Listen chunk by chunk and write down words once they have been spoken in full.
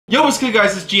Yo, what's good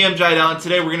guys, it's GM Jiedel, and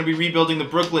today we're going to be rebuilding the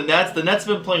Brooklyn Nets. The Nets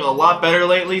have been playing a lot better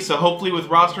lately, so hopefully with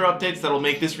roster updates that'll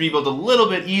make this rebuild a little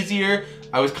bit easier.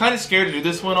 I was kind of scared to do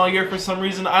this one all year for some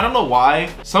reason. I don't know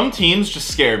why. Some teams just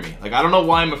scare me. Like, I don't know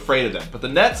why I'm afraid of them. But the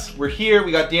Nets, we're here.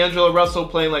 We got D'Angelo Russell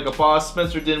playing like a boss.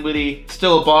 Spencer Dinwiddie,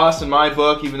 still a boss in my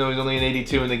book, even though he's only an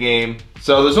 82 in the game.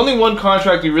 So there's only one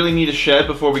contract we really need to shed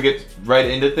before we get right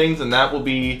into things, and that will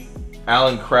be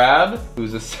Allen Crabbe,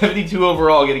 who's a 72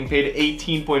 overall, getting paid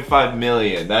 $18.5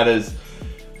 million. That is,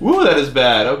 woo, that is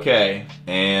bad. Okay.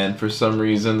 And for some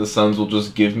reason, the Suns will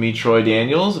just give me Troy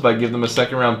Daniels if I give them a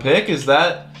second-round pick. Is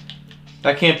that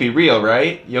can't be real,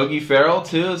 right? Yogi Ferrell,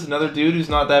 too, is another dude who's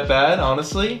not that bad,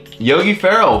 honestly. Yogi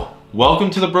Ferrell, welcome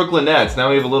to the Brooklyn Nets. Now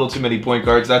we have a little too many point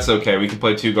guards. That's okay. We can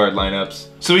play two-guard lineups.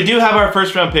 So we do have our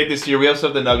first-round pick this year. We also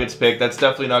have the Nuggets pick. That's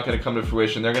definitely not going to come to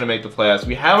fruition. They're going to make the playoffs.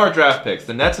 We have our draft picks.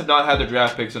 The Nets have not had their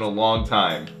draft picks in a long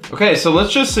time. Okay, so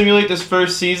let's just simulate this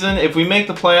first season. If we make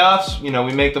the playoffs, you know,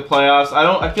 we make the playoffs.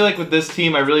 I feel like with this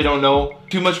team, I really don't know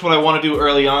too much what I want to do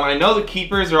early on. I know the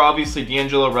keepers are obviously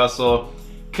D'Angelo Russell.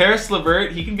 Karis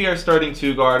LeVert, he can be our starting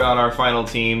two-guard on our final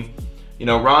team. You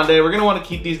know, Rondae, we're going to want to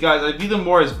keep these guys. I view them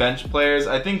more as bench players.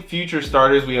 I think future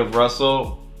starters, we have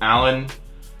Russell, Allen,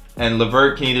 and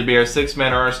LeVert can either be our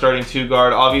six-man or our starting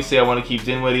two-guard. Obviously, I want to keep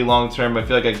Dinwiddie long-term. I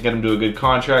feel like I can get him to a good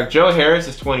contract. Joe Harris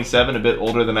is 27, a bit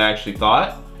older than I actually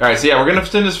thought. All right, so yeah, we're going to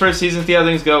extend this first season, see how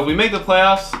things go. If we make the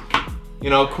playoffs,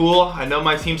 you know, cool. I know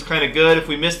my team's kind of good. If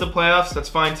we miss the playoffs, that's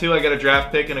fine too. I got a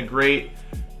draft pick and a great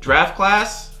draft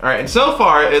class. All right, and so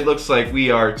far, it looks like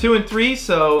we are 2-3,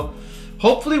 so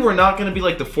hopefully we're not going to be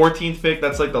like the 14th pick.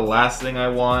 That's like the last thing I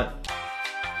want.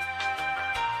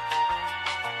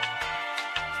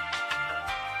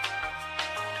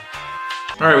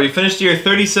 All right, we finished here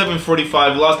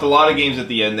 37-45. We lost a lot of games at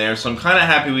the end there, so I'm kind of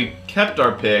happy we kept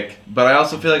our pick, but I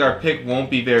also feel like our pick won't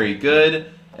be very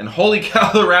good. And holy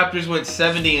cow, the Raptors went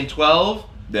 70-12.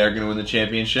 They're going to win the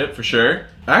championship for sure.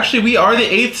 Actually, we are the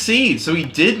 8th seed, so we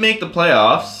did make the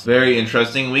playoffs. Very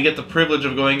interesting. We get the privilege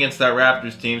of going against that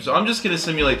Raptors team, so I'm just going to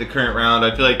simulate the current round.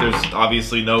 I feel like there's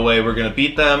obviously no way we're going to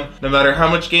beat them, no matter how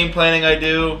much game planning I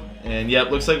do. And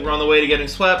yep, looks like we're on the way to getting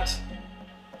swept.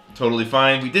 Totally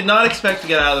fine. We did not expect to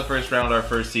get out of the first round our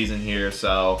first season here,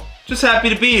 so just happy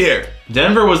to be here.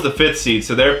 Denver was the 5th seed,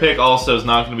 so their pick also is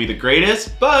not going to be the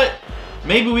greatest, but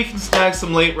maybe we can snag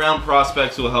some late round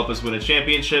prospects who will help us win a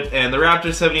championship. And the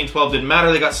Raptors 70-12 didn't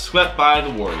matter. They got swept by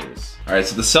the Warriors. All right,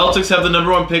 so the Celtics have the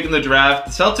 #1 pick in the draft.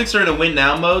 The Celtics are in a win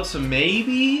now mode, so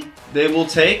maybe they will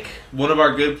take one of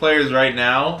our good players right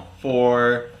now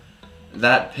for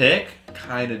that pick.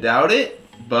 Kind of doubt it,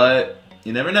 but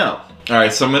you never know. All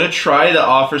right, so I'm going to try to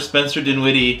offer Spencer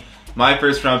Dinwiddie my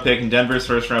first-round pick and Denver's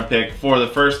first-round pick for the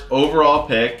first overall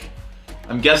pick.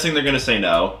 I'm guessing they're going to say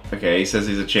no. Okay, he says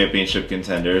he's a championship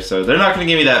contender, so they're not going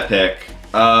to give me that pick.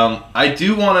 I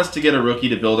do want us to get a rookie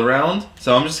to build around,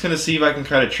 so I'm just going to see if I can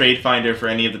kind of trade finder for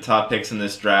any of the top picks in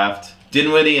this draft.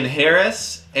 Dinwiddie and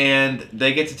Harris, and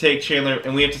they get to take Chandler,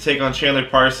 and we have to take on Chandler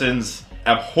Parsons'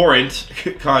 abhorrent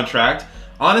contract.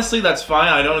 Honestly, that's fine.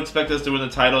 I don't expect us to win the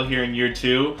title here in year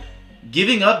 2.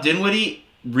 Giving up Dinwiddie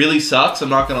really sucks, I'm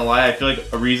not gonna lie. I feel like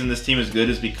a reason this team is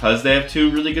good is because they have 2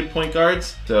 really good point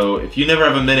guards. So if you never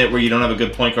have a minute where you don't have a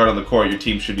good point guard on the court, your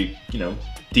team should be, you know,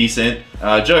 decent.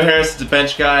 Joe Harris is a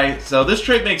bench guy, so this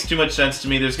trade makes too much sense to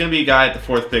me. There's gonna be a guy at the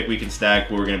 4th pick we can snag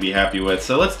who we're gonna be happy with,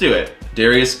 so let's do it.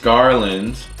 Darius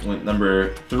Garland went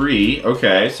 #3.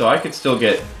 Okay, so I could still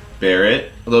get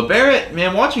Barrett. Although Barrett,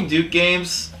 man, watching Duke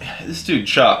games, this dude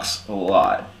chucks a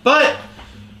lot. But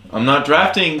I'm not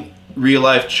drafting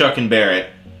real-life Chuck and Barrett.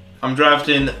 I'm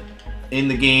drafting in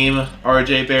the game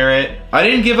RJ Barrett. I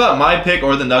didn't give up my pick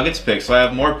or the Nuggets pick, so I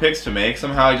have more picks to make.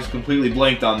 Somehow I just completely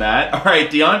blanked on that. All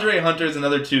right, DeAndre Hunter is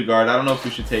another 2-guard. I don't know if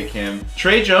we should take him.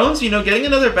 Trey Jones, you know, getting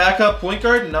another backup point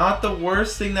guard, not the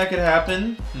worst thing that could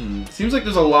happen. Seems like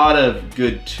there's a lot of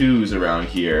good 2s around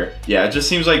here. Yeah, it just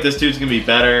seems like this dude's gonna be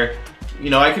better. You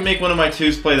know, I can make one of my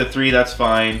 2s play the 3, that's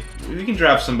fine. We can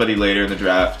draft somebody later in the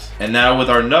draft. And now with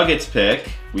our Nuggets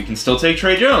pick, we can still take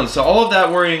Trey Jones. So all of that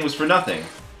worrying was for nothing.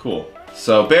 Cool.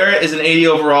 So Barrett is an 80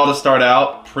 overall to start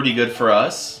out. Pretty good for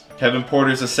us. Kevin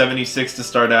Porter's a 76 to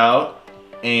start out.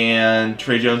 And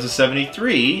Trey Jones is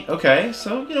 73. Okay,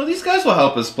 so, you know, these guys will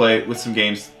help us play with some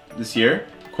games this year.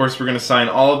 Of course, we're going to sign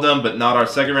all of them, but not our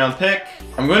second-round pick.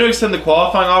 I'm going to extend the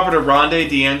qualifying offer to Rondae,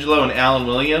 D'Angelo, and Allen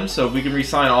Williams. So if we can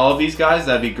re-sign all of these guys,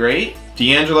 that'd be great.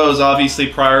 D'Angelo is obviously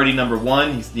priority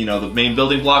 #1. He's, you know, the main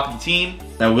building block of the team.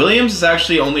 Now, Williams is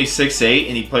actually only 6'8",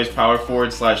 and he plays power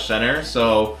forward / center.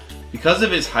 So Because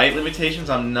of his height limitations,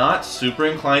 I'm not super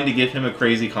inclined to give him a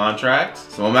crazy contract.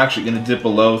 So I'm actually going to dip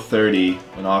below 30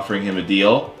 when offering him a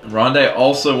deal. Rondé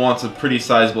also wants a pretty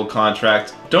sizable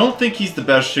contract. Don't think he's the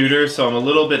best shooter, so I'm a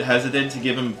little bit hesitant to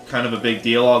give him kind of a big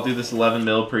deal. I'll do this 11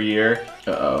 mil per year.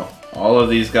 Uh-oh. All of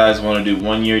these guys want to do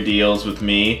 1-year deals with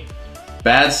me.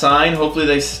 Bad sign. Hopefully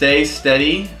they stay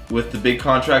steady with the big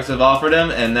contracts I've offered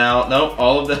them. And now, nope,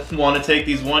 all of them want to take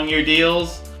these 1-year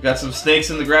deals. Got some snakes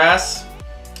in the grass.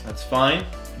 That's fine.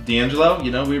 D'Angelo, you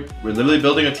know, we're literally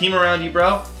building a team around you,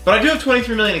 bro. But I do have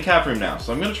 23 million in cap room now,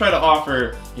 so I'm going to try to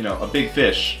offer, you know, a big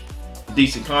fish, a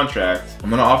decent contract. I'm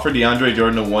going to offer DeAndre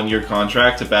Jordan a 1-year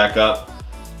contract to back up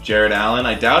Jared Allen.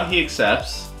 I doubt he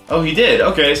accepts. Oh, he did.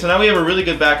 Okay, so now we have a really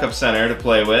good backup center to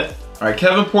play with. All right,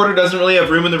 Kevin Porter doesn't really have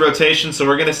room in the rotation, so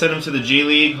we're going to send him to the G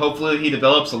League. Hopefully he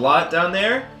develops a lot down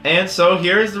there. And so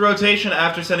here's the rotation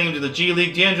after sending him to the G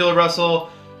League. D'Angelo Russell,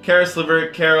 Karis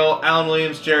LeVert, Carroll, Allen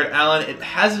Williams, Jared Allen. It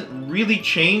hasn't really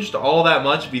changed all that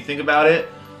much if you think about it,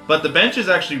 but the bench is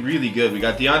actually really good. We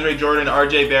got DeAndre Jordan,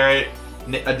 RJ Barrett,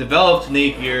 a developed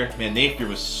Napier. Man, Napier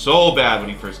was so bad when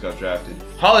he first got drafted.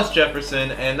 Hollis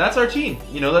Jefferson, and that's our team.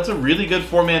 You know, that's a really good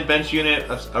 4-man bench unit,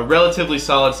 a relatively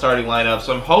solid starting lineup.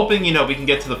 So I'm hoping, you know, we can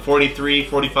get to the 43,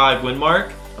 45 win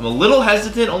mark. I'm a little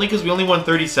hesitant only because we only won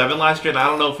 37 last year, and I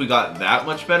don't know if we got that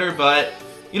much better, but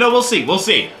you know, we'll see, we'll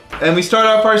see. And we start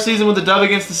off our season with a dub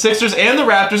against the Sixers and the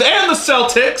Raptors and the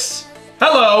Celtics.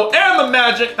 Hello, and the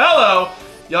Magic, hello.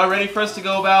 Y'all ready for us to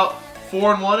go about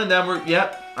 4-1 and then we're,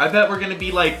 yep. I bet we're gonna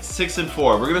be like 6-4.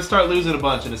 We're gonna start losing a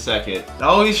bunch in a second. It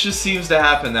always just seems to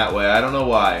happen that way. I don't know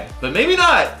why, but maybe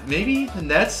not. Maybe the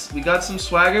Nets, we got some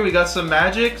swagger, we got some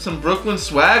magic, some Brooklyn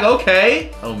swag,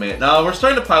 okay. Oh man, no, we're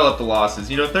starting to pile up the losses.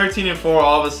 You know, 13-4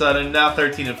 all of a sudden, now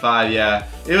 13-5, yeah.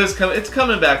 It's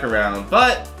coming back around,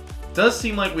 but it does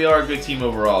seem like we are a good team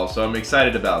overall, so I'm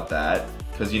excited about that.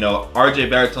 Because, you know, RJ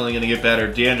Barrett's only going to get better,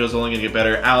 D'Angelo's only going to get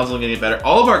better, Al's only going to get better.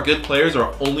 All of our good players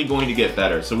are only going to get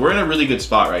better. So we're in a really good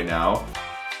spot right now.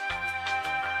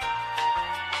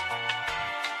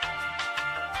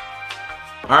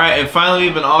 Alright, and finally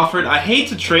we've been offered. I hate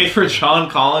to trade for John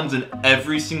Collins in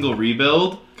every single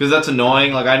rebuild, because that's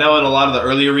annoying. Like, I know in a lot of the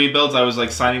earlier rebuilds, I was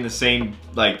like signing the same,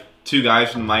 like, 2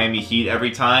 guys from the Miami Heat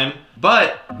every time.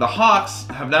 But the Hawks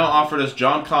have now offered us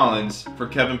John Collins for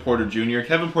Kevin Porter Jr.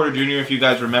 Kevin Porter Jr., if you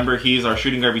guys remember, he's our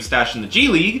shooting guard we stashed in the G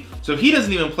League. So he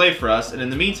doesn't even play for us, and in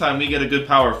the meantime, we get a good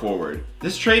power forward.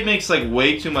 This trade makes like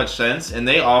way too much sense, and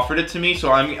they offered it to me,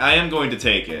 so I am going to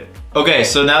take it. Okay,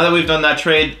 so now that we've done that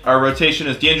trade, our rotation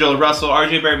is D'Angelo Russell,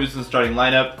 RJ Barrett was in the starting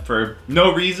lineup for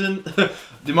no reason.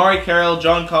 DeMarre Carroll,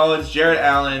 John Collins, Jared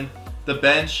Allen, the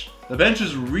bench. The bench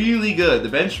is really good. The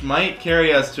bench might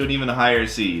carry us to an even higher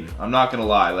seed. I'm not gonna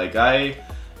lie. Like, I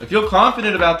feel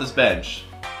confident about this bench.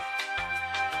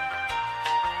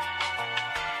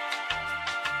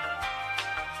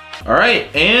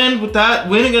 Alright, and with that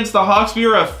win against the Hawks, we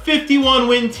are a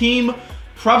 51-win team.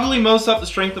 Probably most off the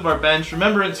strength of our bench.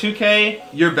 Remember, in 2K,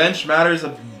 your bench matters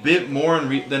a bit more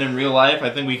than in real life. I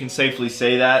think we can safely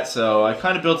say that. So I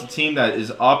kind of built a team that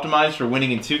is optimized for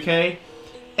winning in 2K.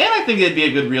 And I think it'd be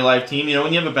a good real-life team. You know,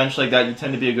 when you have a bench like that, you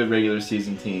tend to be a good regular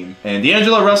season team. And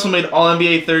D'Angelo Russell made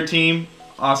All-NBA 3rd team.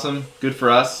 Awesome. Good for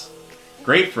us.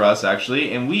 Great for us,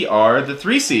 actually. And we are the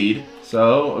 3 seed.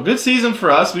 So, a good season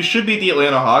for us. We should beat the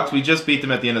Atlanta Hawks. We just beat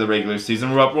them at the end of the regular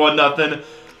season. We're up 1-0.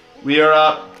 We are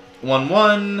up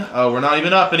 1-1. Oh, we're not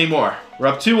even up anymore. We're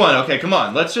up 2-1. Okay, come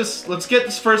on. Let's get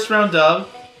this first round dub.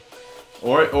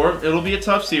 Or it'll be a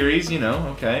tough series, you know,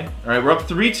 okay. Alright, we're up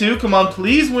 3-2. Come on,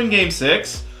 please win game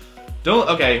 6.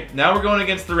 Okay, now we're going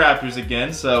against the Raptors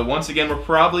again, so once again, we're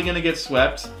probably going to get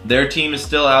swept. Their team is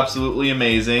still absolutely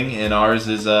amazing, and ours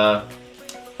is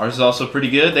also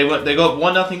pretty good. They go up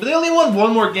 1-0, but they only won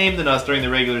 1 more game than us during the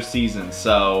regular season,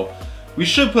 so we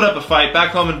should put up a fight.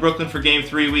 Back home in Brooklyn for game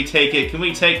 3, we take it. Can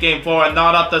we take game 4 and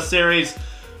not up the series?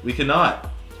 We cannot.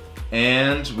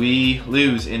 And we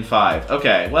lose in 5.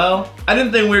 Okay, well, I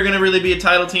didn't think we were going to really be a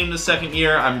title team this second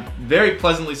year. I'm very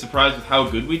pleasantly surprised with how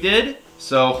good we did.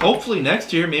 So hopefully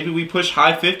next year, maybe we push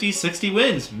high 50s, 60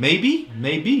 wins. Maybe.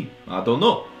 I don't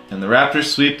know. And the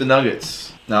Raptors sweep the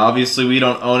Nuggets. Now, obviously, we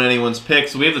don't own anyone's pick,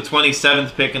 so we have the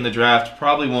 27th pick in the draft.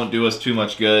 Probably won't do us too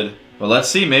much good. But let's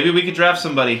see. Maybe we could draft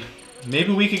somebody.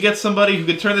 Maybe we could get somebody who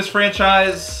could turn this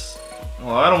franchise...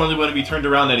 Well, I don't really want to be turned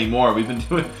around anymore. We've been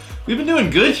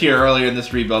doing good here earlier in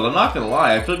this rebuild. I'm not going to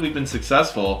lie. I feel like we've been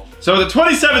successful. So the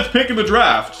 27th pick in the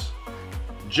draft,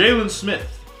 Jalen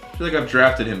Smith. I feel like I've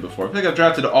drafted him before. I feel like I've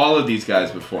drafted all of these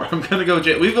guys before. I'm going to go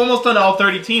Jalen. We've almost done all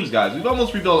 30 teams, guys. We've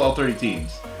almost rebuilt all 30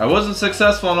 teams. I wasn't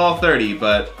successful in all 30,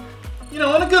 but you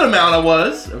know, in a good amount I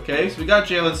was. Okay, so we got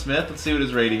Jalen Smith. Let's see what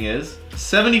his rating is.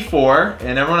 74,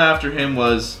 and everyone after him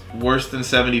was worse than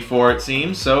 74, it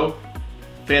seems. So,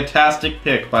 fantastic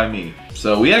pick by me.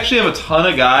 So, we actually have a ton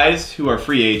of guys who are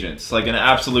free agents, like an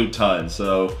absolute ton.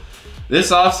 So,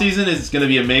 this offseason is going to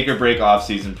be a make or break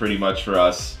offseason pretty much for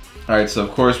us. All right, so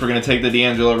of course we're going to take the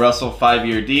D'Angelo Russell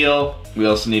 5-year deal. We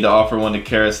also need to offer one to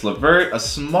Karis LeVert, a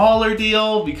smaller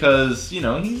deal because, you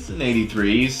know, he's an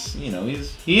 83.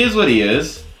 He is what he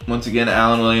is. Once again,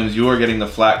 Alan Williams, you are getting the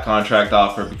flat contract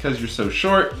offer because you're so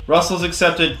short. Russell's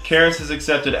accepted, Karis is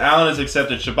accepted, Allen is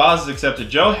accepted, Shabazz is accepted,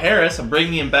 Joe Harris, I'm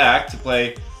bringing him back to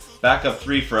play backup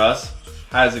 3 for us,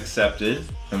 has accepted.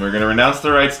 And we're going to renounce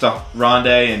the rights to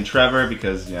Rondé and Trevor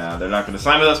because, yeah, they're not going to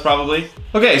sign with us probably.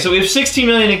 Okay, so we have $16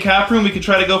 million in cap room. We could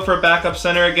try to go for a backup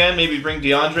center again, maybe bring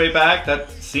DeAndre back. That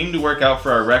seemed to work out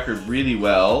for our record really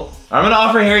well. I'm going to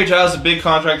offer Harry Giles a big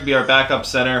contract to be our backup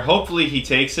center. Hopefully he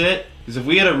takes it, because if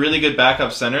we had a really good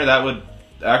backup center, that would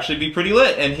actually be pretty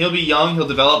lit. And he'll be young. He'll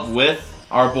develop with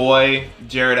our boy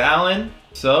Jared Allen.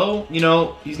 So, you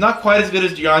know, he's not quite as good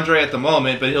as DeAndre at the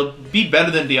moment, but he'll be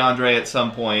better than DeAndre at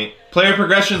some point. Player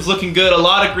progression's looking good. A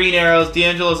lot of green arrows.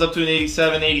 D'Angelo's up to an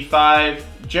 87, 85.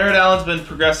 Jared Allen's been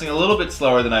progressing a little bit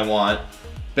slower than I want.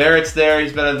 Barrett's there.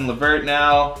 He's better than LeVert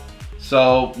now.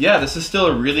 So, yeah, this is still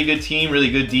a really good team,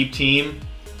 really good deep team.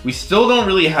 We still don't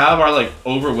really have our, like,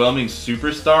 overwhelming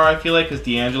superstar, I feel like, because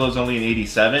D'Angelo's only an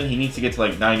 87. He needs to get to,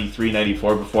 like, 93,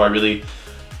 94 before I really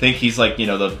think he's, like, you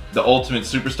know, the ultimate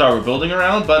superstar we're building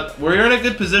around. But we're in a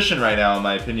good position right now, in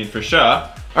my opinion, for sure.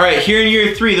 All right, here in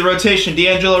year 3, the rotation: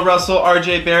 D'Angelo Russell,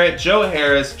 RJ Barrett, Joe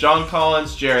Harris, John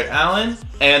Collins, Jarrett Allen.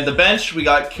 And the bench, we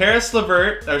got Karis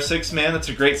LeVert, our 6th man. That's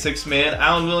a great 6th man.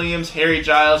 Alan Williams, Harry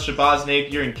Giles, Shabazz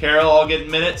Napier, and Carroll all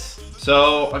getting minutes.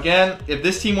 So, again, if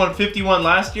this team won 51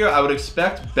 last year, I would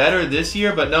expect better this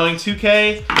year. But knowing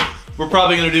 2K, we're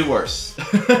probably going to do worse.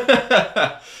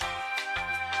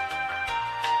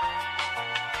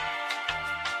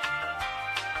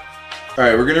 All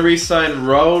right, we're gonna re-sign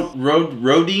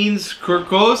Rodines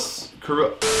Kurkos.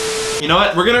 You know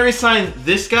what? We're gonna re-sign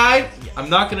this guy. I'm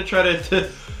not gonna try to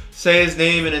say his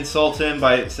name and insult him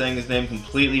by saying his name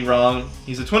completely wrong.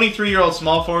 He's a 23-year-old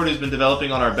small forward who's been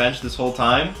developing on our bench this whole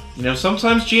time. You know,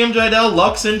 sometimes GM Jiedel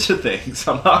lucks into things.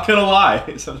 I'm not gonna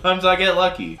lie. Sometimes I get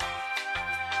lucky.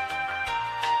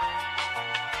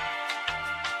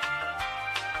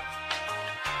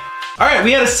 All right,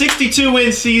 we had a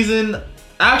 62-win season.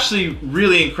 Actually,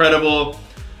 really incredible.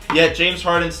 Yet James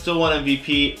Harden still won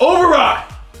MVP.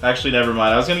 Override! Actually, never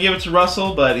mind. I was gonna give it to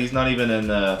Russell, but he's not even in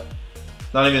the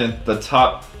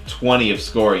top 20 of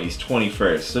scoring. He's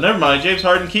 21st. So never mind. James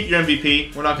Harden, keep your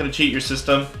MVP. We're not gonna cheat your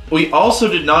system. We also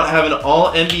did not have an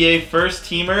All-NBA first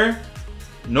teamer,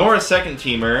 nor a second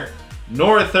teamer,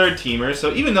 nor a third teamer.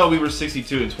 So even though we were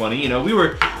 62 and 20, you know, we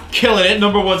were killing it.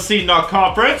 #1 seed in our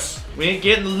conference. We ain't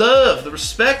getting love, the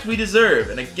respect we deserve.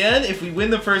 And again, if we win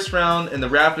the first round and the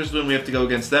Raptors win, we have to go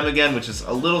against them again, which is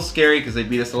a little scary because they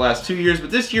beat us the last 2 years.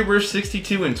 But this year, we're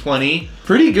 62 and 20.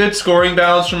 Pretty good scoring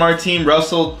balance from our team.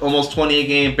 Russell, almost 20 a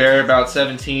game. Barrett, about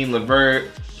 17. LeVert,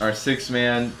 our 6th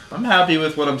man. I'm happy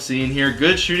with what I'm seeing here.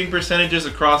 Good shooting percentages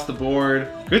across the board.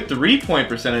 Good 3-point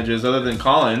percentages other than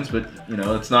Collins, but, you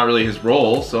know, it's not really his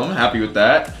role, so I'm happy with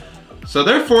that. So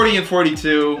they're 40 and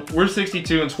 42. We're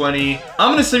 62 and 20.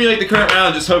 I'm gonna simulate the current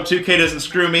round. Just hope 2K doesn't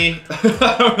screw me.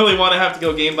 I don't really want to have to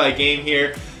go game by game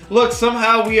here. Look,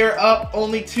 somehow we are up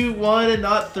only 2-1 and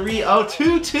not 3-0.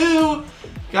 2-2.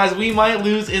 Guys, we might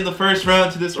lose in the first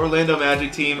round to this Orlando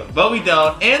Magic team, but we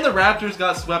don't. And the Raptors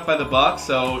got swept by the Bucks,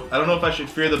 so I don't know if I should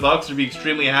fear the Bucks or be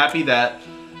extremely happy that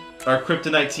our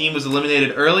Kryptonite team was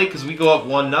eliminated early, because we go up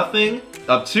 1-0.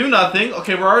 Up 2-0.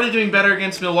 Okay, we're already doing better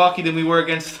against Milwaukee than we were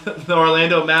against the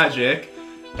Orlando Magic.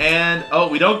 And, oh,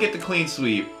 we don't get the clean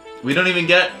sweep. We don't even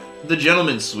get the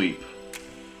gentleman's sweep.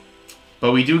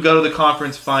 But we do go to the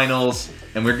conference finals,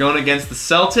 and we're going against the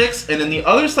Celtics. And then the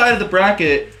other side of the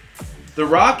bracket, the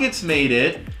Rockets made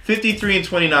it, 53 and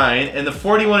 29, and the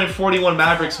 41 and 41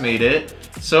 Mavericks made it.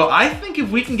 So I think if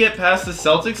we can get past the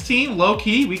Celtics team,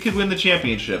 low-key, we could win the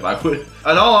championship. I would. In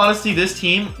all honesty, this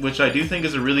team, which I do think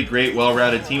is a really great,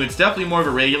 well-rounded team, it's definitely more of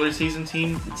a regular season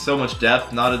team. It's so much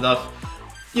depth, not enough,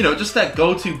 you know, just that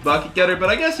go-to bucket getter. But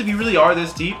I guess if you really are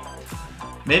this deep,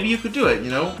 maybe you could do it, you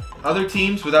know? Other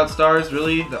teams without stars,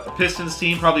 really, the Pistons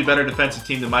team, probably better defensive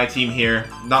team than my team here.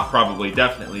 Not probably,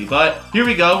 definitely. But here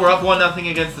we go. We're up 1-0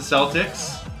 against the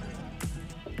Celtics.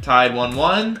 Tied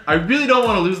 1-1. I really don't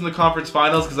want to lose in the conference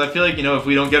finals because I feel like, you know, if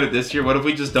we don't get it this year, what if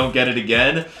we just don't get it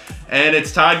again? And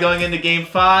it's tied going into Game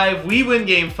 5. We win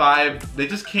Game 5. They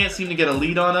just can't seem to get a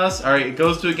lead on us. All right, it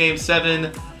goes to a Game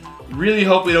 7. Really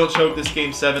hope we don't choke this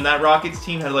Game 7. That Rockets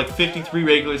team had like 53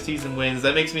 regular season wins.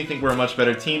 That makes me think we're a much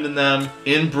better team than them.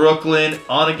 In Brooklyn,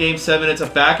 on a Game 7. It's a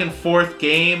back and forth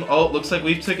game. Oh, looks like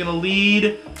we've taken a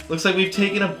lead. Looks like we've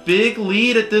taken a big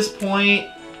lead at this point.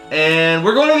 And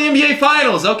we're going to the NBA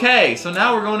Finals. Okay, so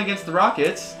now we're going against the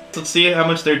Rockets. Let's see how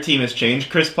much their team has changed.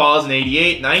 Chris Paul is an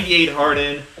 88, 98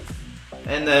 Harden.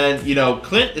 And then, you know,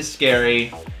 Clint is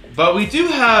scary. But we do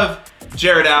have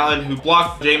Jared Allen, who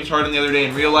blocked James Harden the other day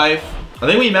in real life. I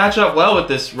think we match up well with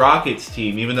this Rockets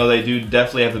team, even though they do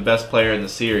definitely have the best player in the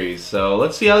series. So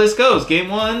let's see how this goes. Game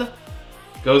 1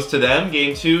 goes to them.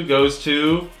 Game 2 goes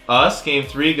to us. Game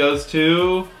 3 goes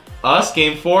to us.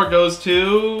 Game 4 goes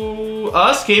to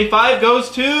us. Game 5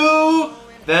 goes to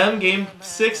them. Game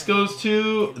 6 goes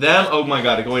to them. Oh my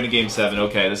god, going to Game 7.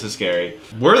 Okay, this is scary.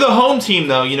 We're the home team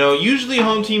though. You know, usually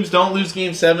home teams don't lose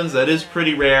Game 7s. That is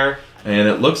pretty rare. And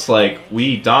it looks like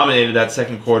we dominated that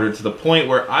second quarter to the point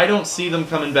where I don't see them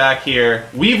coming back here.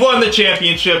 We've won the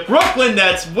championship. Brooklyn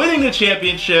Nets winning the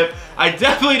championship. I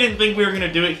definitely didn't think we were going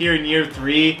to do it here in year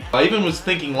 3. I even was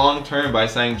thinking long term by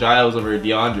signing Giles over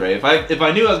DeAndre. If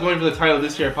I knew I was going for the title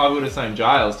this year, I probably would have signed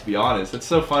Giles, to be honest. It's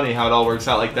so funny how it all works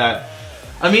out like that.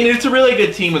 I mean, it's a really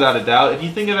good team without a doubt. If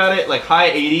you think about it, like high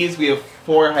 80s, we have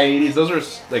 4 high 80s. Those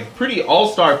are like pretty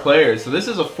all-star players. So this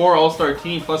is a 4 all-star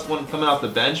team plus one coming off the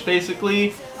bench,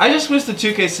 basically. I just wish the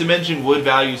 2K Sim Engine would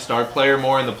value star player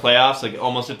more in the playoffs. Like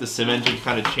almost if the Sim Engine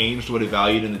kind of changed what it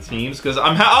valued in the teams. Because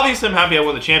obviously I'm happy I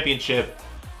won the championship,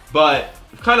 but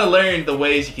I've kind of learned the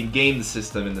ways you can game the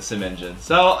system in the Sim Engine.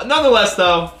 So nonetheless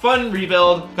though, fun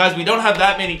rebuild. Guys, we don't have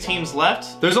that many teams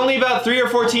left. There's only about 3 or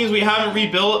 4 teams we haven't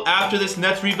rebuilt after this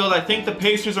Nets rebuild. I think the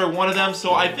Pacers are one of them.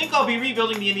 So I think I'll be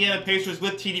rebuilding the Indiana Pacers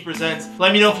with TD Presents.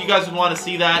 Let me know if you guys would want to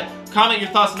see that. Comment your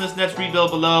thoughts on this Nets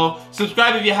rebuild below.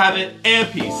 Subscribe if you haven't,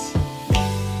 and peace.